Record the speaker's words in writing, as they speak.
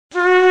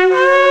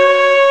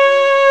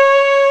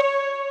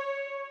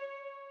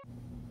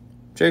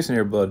Jason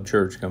here, Blood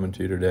Church, coming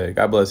to you today.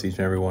 God bless each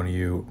and every one of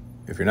you.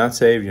 If you're not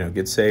saved,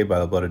 get saved by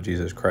the blood of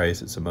Jesus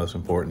Christ. It's the most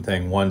important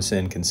thing. One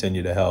sin can send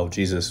you to hell.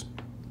 Jesus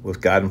was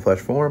God in flesh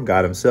form,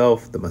 God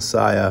himself, the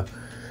Messiah,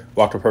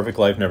 walked a perfect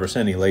life, never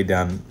sinned. He laid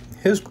down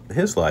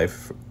his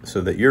life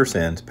so that your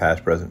sins,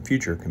 past, present,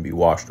 future, can be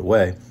washed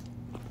away.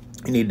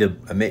 You need to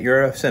admit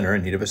you're a sinner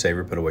in need of a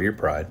Savior, put away your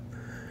pride,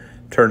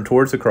 turn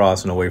towards the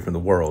cross and away from the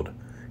world,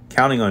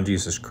 counting on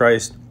Jesus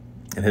Christ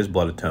and his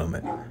blood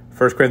atonement.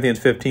 1 Corinthians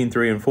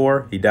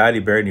 15:3-4, he died, he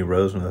buried, and he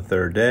rose on the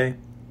third day.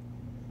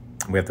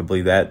 We have to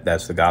believe that.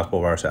 That's the gospel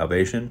of our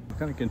salvation. I'm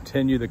going to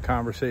continue the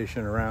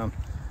conversation around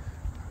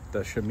the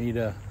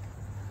Shemita.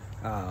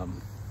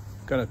 Going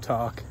to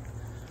talk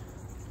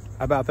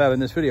about that in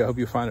this video. I hope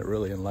you find it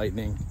really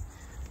enlightening.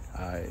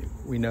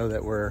 We know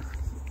that we're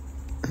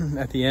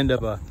at the end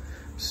of a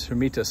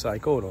Shemita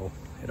cycle.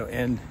 It'll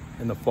end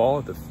in the fall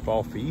at the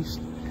fall feast,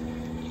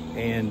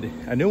 and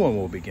a new one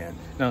will begin.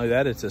 Not only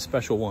that, it's a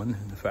special one.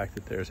 The fact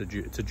that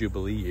it's a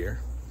Jubilee year,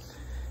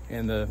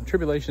 and the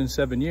tribulation is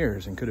 7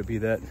 years. And could it be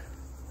that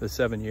the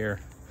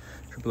 7-year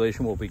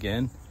tribulation will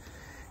begin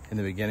in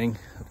the beginning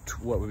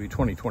of what would be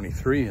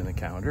 2023 in the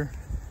calendar,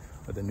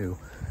 with the new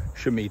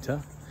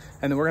Shemita?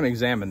 And then we're going to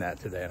examine that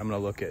today. We're going to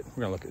look at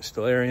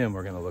Stellarium.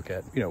 We're going to look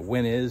at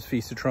when is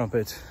Feast of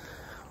Trumpets,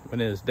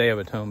 when is Day of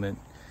Atonement,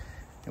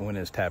 and when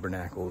is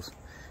Tabernacles.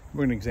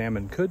 We're going to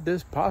examine, could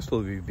this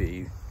possibly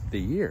be the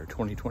year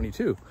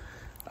 2022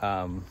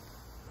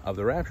 of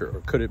the rapture,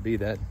 or could it be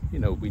that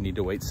we need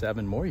to wait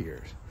 7 more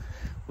years?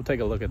 We'll take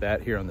a look at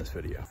that here on this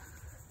video.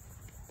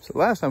 So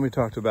last time we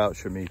talked about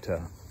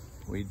Shemita,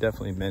 we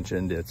definitely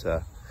mentioned it's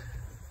the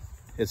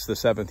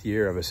 7th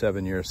year of a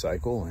 7-year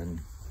cycle, and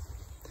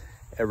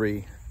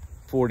every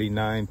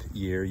 49th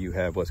year you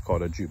have what's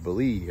called a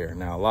Jubilee year.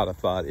 Now, a lot of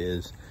thought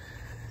is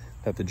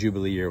that the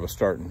Jubilee year will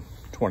start in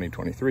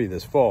 2023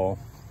 this fall,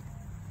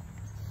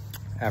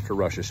 after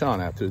Rosh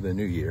Hashanah, after the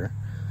new year.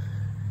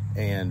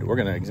 And we're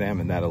going to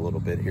examine that a little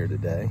bit here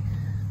today.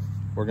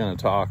 We're going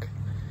to talk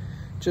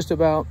just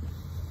about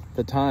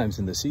the times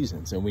and the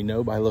seasons. And we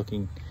know by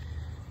looking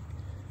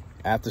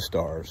at the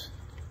stars,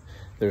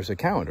 there's a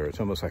calendar. It's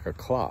almost like a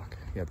clock.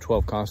 You have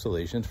 12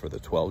 constellations for the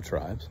 12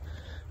 tribes.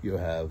 You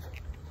have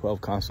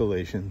 12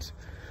 constellations,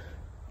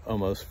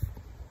 almost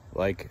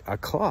like a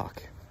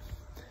clock.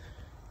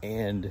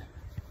 And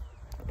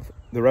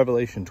the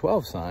Revelation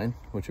 12 sign,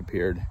 which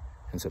appeared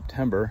in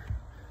September,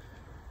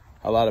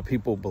 a lot of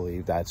people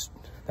believe that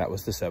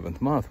was the 7th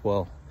month.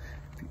 Well,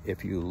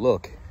 if you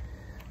look,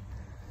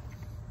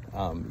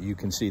 you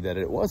can see that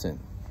it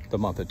wasn't the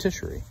month of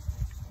Tishri.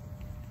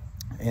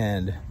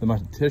 And the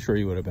month of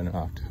Tishri would have been in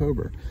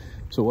October.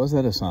 So was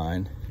that a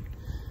sign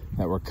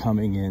that we're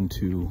coming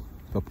into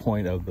the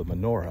point of the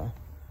menorah,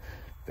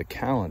 the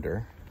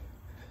calendar,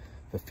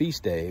 the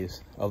feast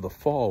days of the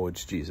fall,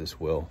 which Jesus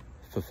will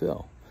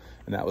fulfill?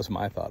 And that was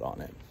my thought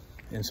on it.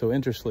 And so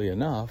interestingly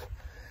enough,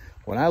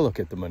 when I look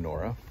at the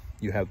menorah,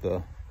 you have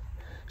the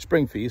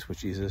spring feast, which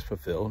Jesus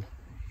fulfilled.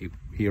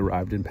 He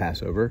arrived in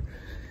Passover,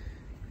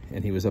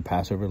 and he was a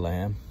Passover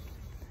lamb.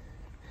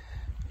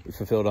 He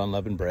fulfilled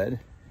unleavened bread,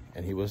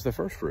 and he was the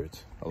first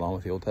fruits, along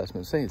with the Old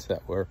Testament saints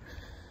that were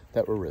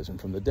risen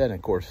from the dead. And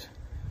of course,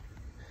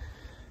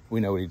 we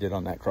know what he did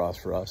on that cross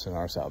for us and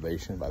our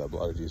salvation by the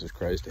blood of Jesus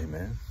Christ.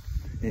 Amen.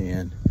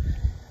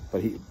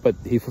 But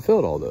he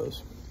fulfilled all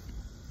those.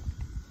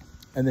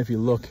 And if you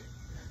look,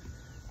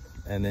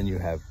 and then you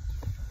have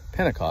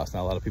Pentecost.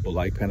 Now, a lot of people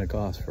like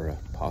Pentecost for a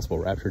possible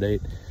rapture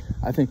date.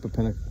 I think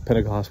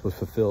Pentecost was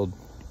fulfilled,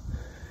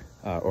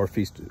 or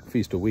Feast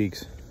of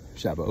Weeks,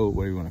 Shabbat,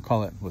 whatever you want to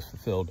call it, was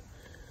fulfilled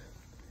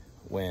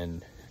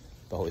when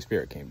the Holy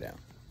Spirit came down.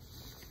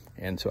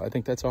 And so I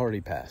think that's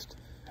already passed.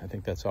 I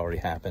think that's already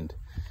happened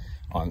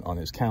on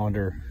his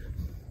calendar,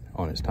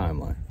 on his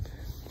timeline.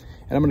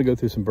 And I'm going to go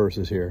through some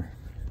verses here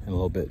in a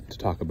little bit to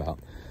talk about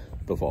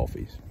the fall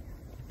feast.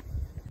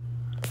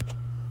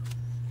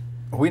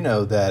 We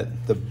know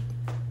that the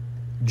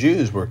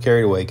Jews were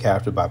carried away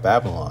captive by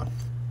Babylon.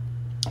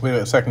 We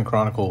have 2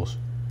 Chronicles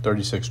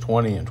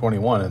 36:20 and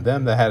 21. And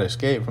them that had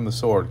escaped from the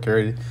sword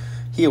carried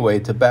he away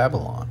to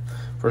Babylon.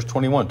 Verse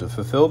 21, to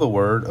fulfill the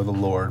word of the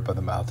Lord by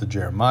the mouth of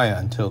Jeremiah,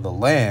 until the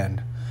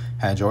land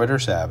had enjoyed her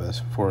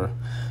Sabbath. For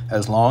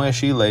as long as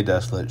she lay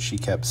desolate, she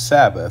kept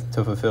Sabbath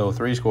to fulfill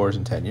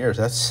 70 years.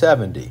 That's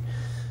 70.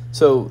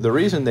 So the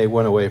reason they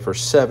went away for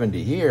 70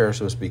 years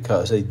was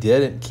because they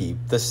didn't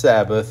keep the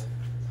Sabbath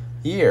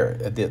year.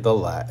 At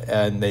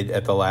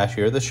the last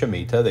year of the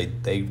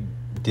Shemitah, they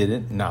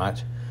did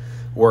not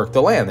work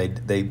the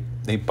land.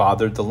 They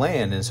bothered the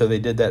land, and so they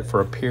did that for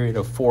a period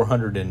of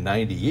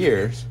 490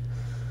 years.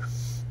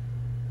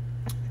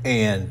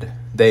 And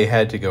they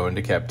had to go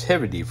into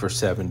captivity for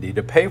 70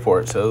 to pay for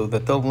it, so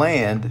that the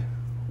land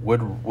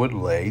would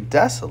lay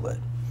desolate.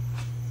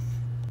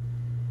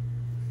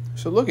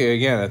 So looking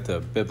again at the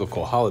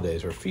biblical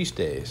holidays or feast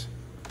days,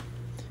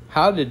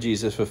 how did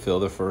Jesus fulfill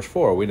the first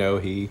 4? We know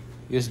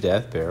his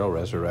death, burial,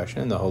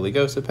 resurrection, and the Holy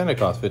Ghost at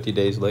Pentecost 50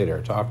 days later.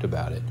 I talked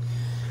about it.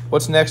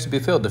 What's next to be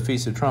filled? The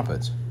Feast of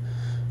Trumpets.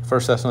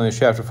 1 Thessalonians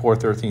chapter 4,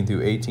 13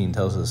 through 18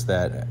 tells us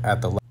that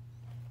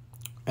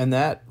and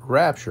that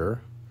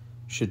rapture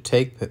should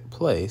take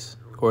place,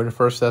 according to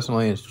 1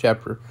 Thessalonians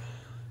chapter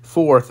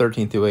 4,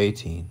 13 through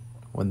 18,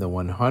 when the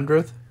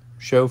 100th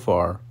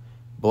shofar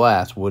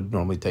blast would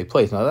normally take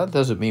place. Now, that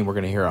doesn't mean we're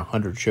going to hear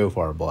 100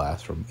 shofar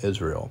blasts from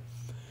Israel,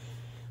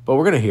 but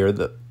we're going to hear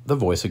the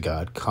voice of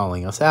God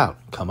calling us out,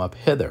 come up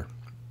hither.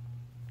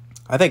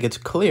 I think it's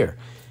clear.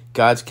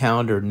 God's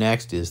calendar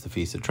next is the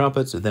Feast of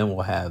Trumpets, and then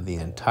we'll have the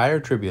entire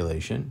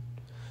tribulation,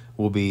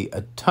 will be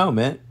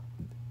atonement.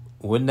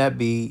 Wouldn't that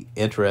be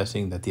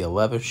interesting that the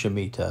 11th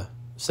Shemita,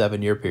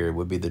 7-year period,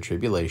 would be the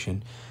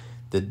tribulation?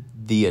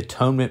 The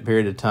atonement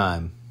period of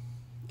time,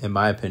 in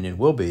my opinion,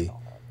 will be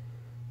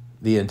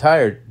the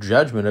entire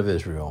judgment of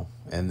Israel.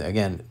 And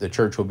again, the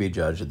church will be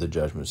judged at the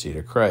judgment seat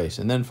of Christ.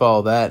 And then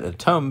follow that,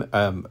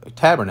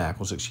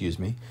 tabernacles,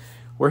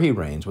 where he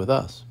reigns with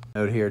us.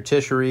 Note here,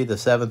 Tishri, the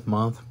 7th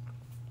month,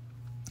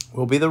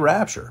 will be the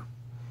rapture.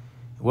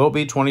 Will it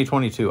be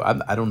 2022?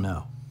 I don't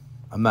know.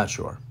 I'm not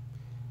sure.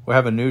 We'll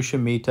have a new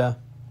Shemita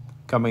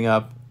coming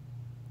up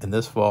in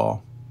this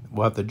fall.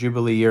 We'll have the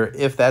Jubilee year.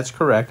 If that's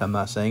correct, I'm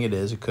not saying it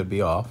is. It could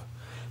be off.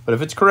 But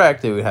if it's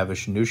correct, it would have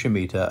a new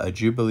Shemita, a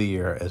Jubilee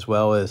year, as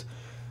well as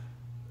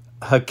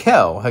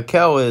Hakel.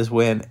 Hakel is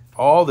when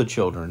all the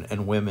children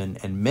and women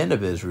and men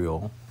of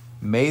Israel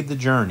made the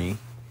journey,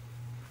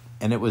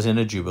 and it was in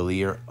a Jubilee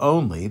year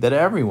only that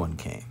everyone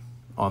came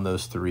on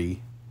those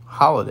 3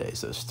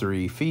 holidays, those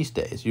 3 feast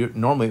days.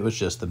 Normally it was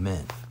just the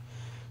men.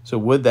 So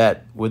would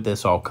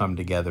this all come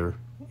together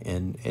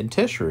in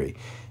Tishri?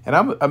 And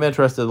I'm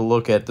interested to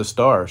look at the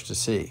stars to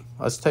see.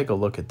 Let's take a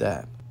look at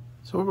that.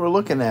 So what we're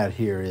looking at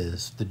here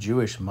is the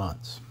Jewish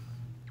months.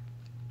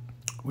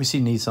 We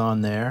see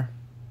Nisan there,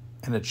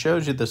 and it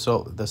shows you the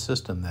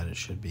system that it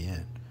should be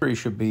in. It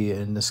should be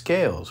in the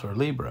scales, or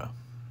Libra.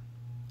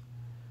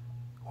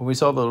 When we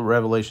saw the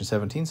Revelation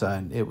 17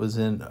 sign, it was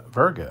in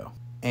Virgo.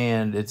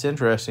 And it's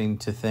interesting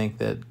to think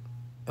that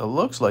it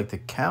looks like the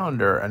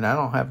calendar, and I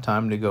don't have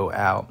time to go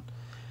out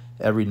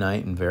every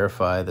night and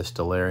verify the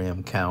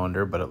stellarium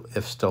calendar, but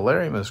if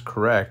stellarium is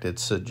correct,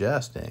 it's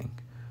suggesting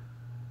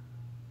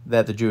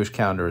that the Jewish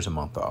calendar is a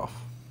month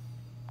off.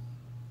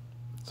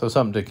 So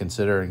something to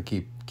consider and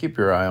keep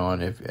your eye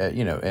on. If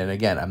and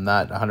again, I'm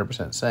not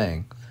 100%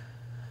 saying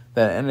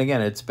that, and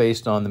again, it's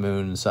based on the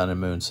moon, sun,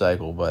 and moon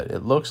cycle, but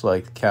it looks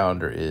like the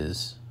calendar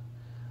is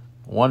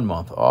 1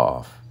 month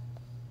off.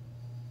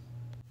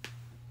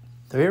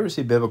 So here we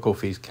see biblical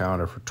feast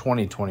calendar for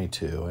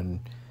 2022, and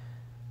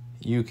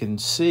you can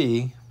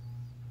see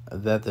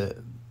that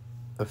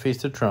the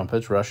Feast of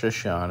Trumpets, Rosh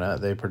Hashanah,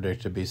 they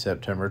predict to be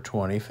September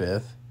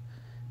 25th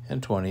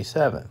and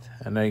 27th.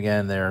 And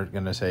again, they're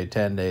going to say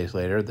 10 days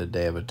later, the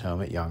Day of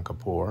Atonement, Yom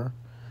Kippur.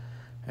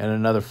 And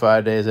another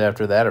 5 days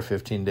after that, or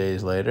 15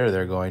 days later,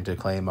 they're going to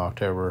claim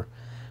October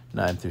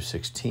 9 through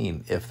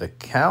 16. If the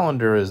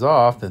calendar is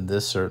off, then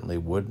this certainly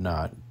would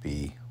not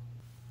be.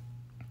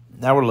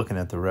 Now we're looking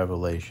at the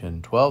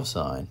Revelation 12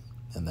 sign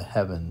in the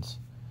heavens,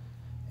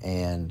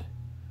 and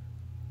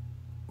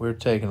we're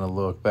taking a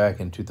look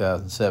back in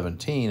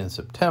 2017 in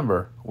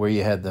September, where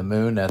you had the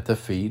moon at the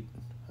feet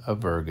of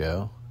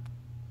Virgo,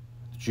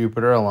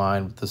 Jupiter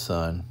aligned with the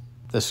sun.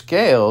 The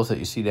scales that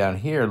you see down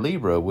here,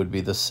 Libra, would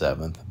be the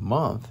 7th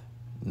month,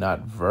 not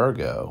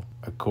Virgo,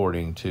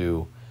 according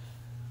to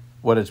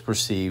what is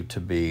perceived to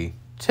be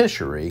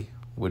Tishri,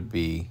 would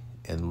be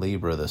in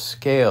Libra, the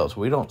scales.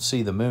 We don't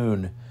see the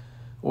moon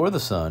or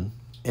the sun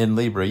in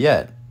Libra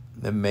yet.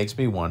 It makes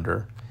me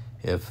wonder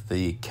if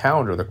the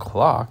calendar, the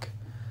clock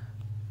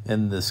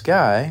in the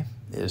sky,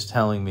 is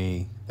telling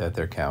me that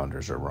their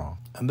calendars are wrong.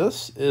 And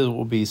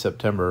will be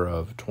September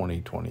of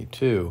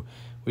 2022.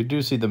 We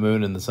do see the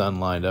moon and the sun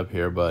lined up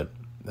here, but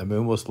the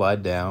moon will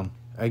slide down.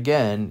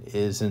 Again,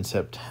 is in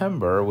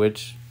September,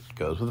 which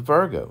goes with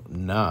Virgo,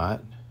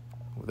 not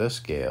the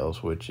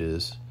scales, which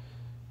is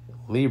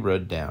Libra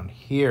down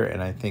here.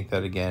 And I think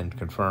that again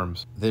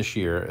confirms this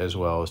year as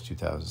well as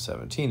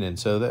 2017. And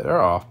so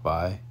they're off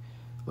by,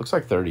 looks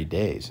like 30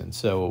 days. And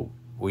so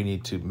we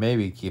need to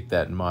maybe keep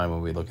that in mind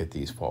when we look at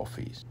these fall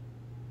feasts.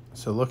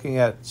 So looking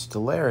at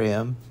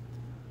stellarium,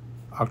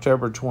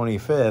 October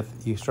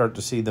 25th, you start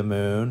to see the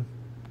moon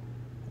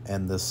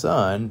and the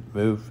sun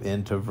move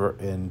into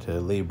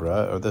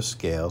Libra, or the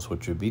scales,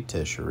 which would be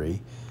Tishri,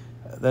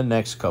 the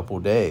next couple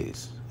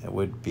days. It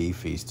would be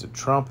Feast of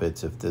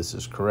Trumpets if this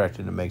is correct.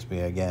 And it makes me,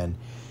 again,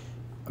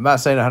 I'm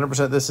not saying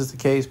 100% this is the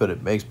case, but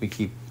it makes me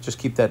keep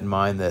that in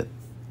mind, that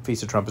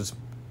Feast of Trumpets,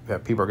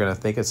 people are going to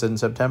think it's in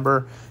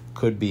September,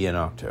 could be in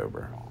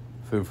October.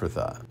 Food for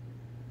thought.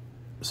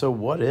 So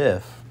what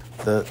if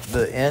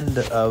the end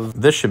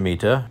of this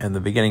Shemitah and the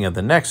beginning of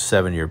the next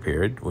 7-year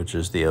period, which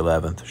is the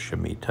 11th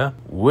Shemitah,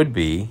 would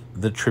be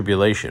the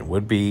tribulation,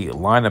 would be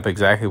line up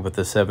exactly with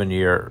the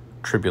 7-year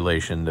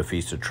tribulation, the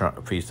Feast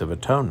of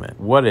Atonement?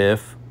 What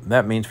if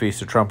that means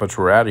Feast of Trumpets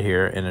were out of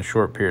here, in a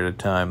short period of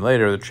time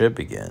later the trib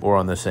begins, or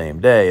on the same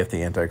day if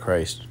the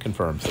Antichrist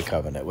confirms the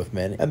covenant with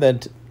many, and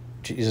then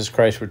Jesus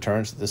Christ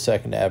returns at the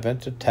second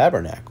advent to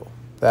tabernacle?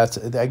 That's,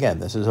 again,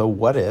 this is a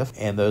what if,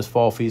 and those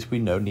fall feasts we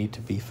know need to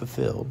be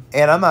fulfilled.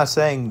 And I'm not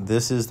saying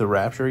this is the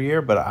rapture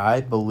year, but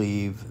I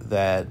believe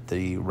that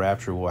the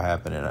rapture will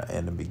happen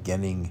in the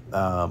beginning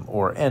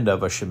or end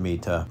of a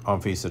Shemitah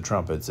on Feast of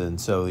Trumpets. And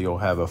so you'll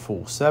have a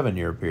full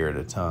 7-year period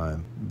of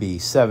time, be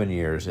 7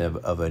 years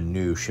of a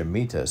new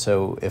Shemitah.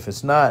 So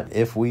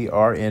if we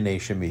are in a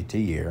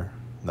Shemitah year,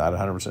 not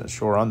 100%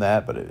 sure on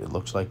that, but it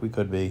looks like we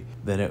could be,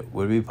 then it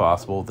would be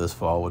possible this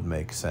fall would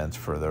make sense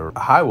for the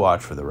high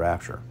watch for the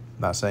rapture.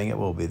 Not saying it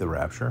will be the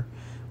rapture,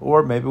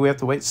 or maybe we have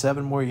to wait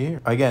 7 more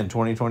years. Again,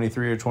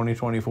 2023 or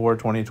 2024,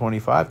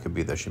 2025 could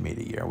be the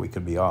Shemitah year. We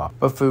could be off.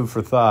 But food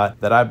for thought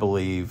that I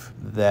believe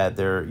that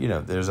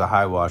there's a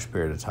high watch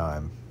period of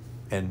time.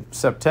 And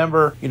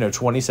September,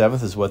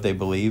 27th is what they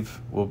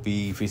believe will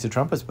be Feast of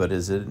Trumpets, but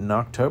is it in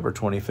October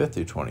 25th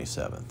through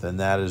 27th? And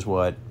that is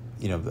what,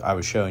 I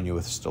was showing you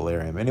with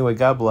Stellarium. Anyway,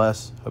 God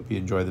bless. Hope you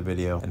enjoy the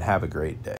video and have a great day.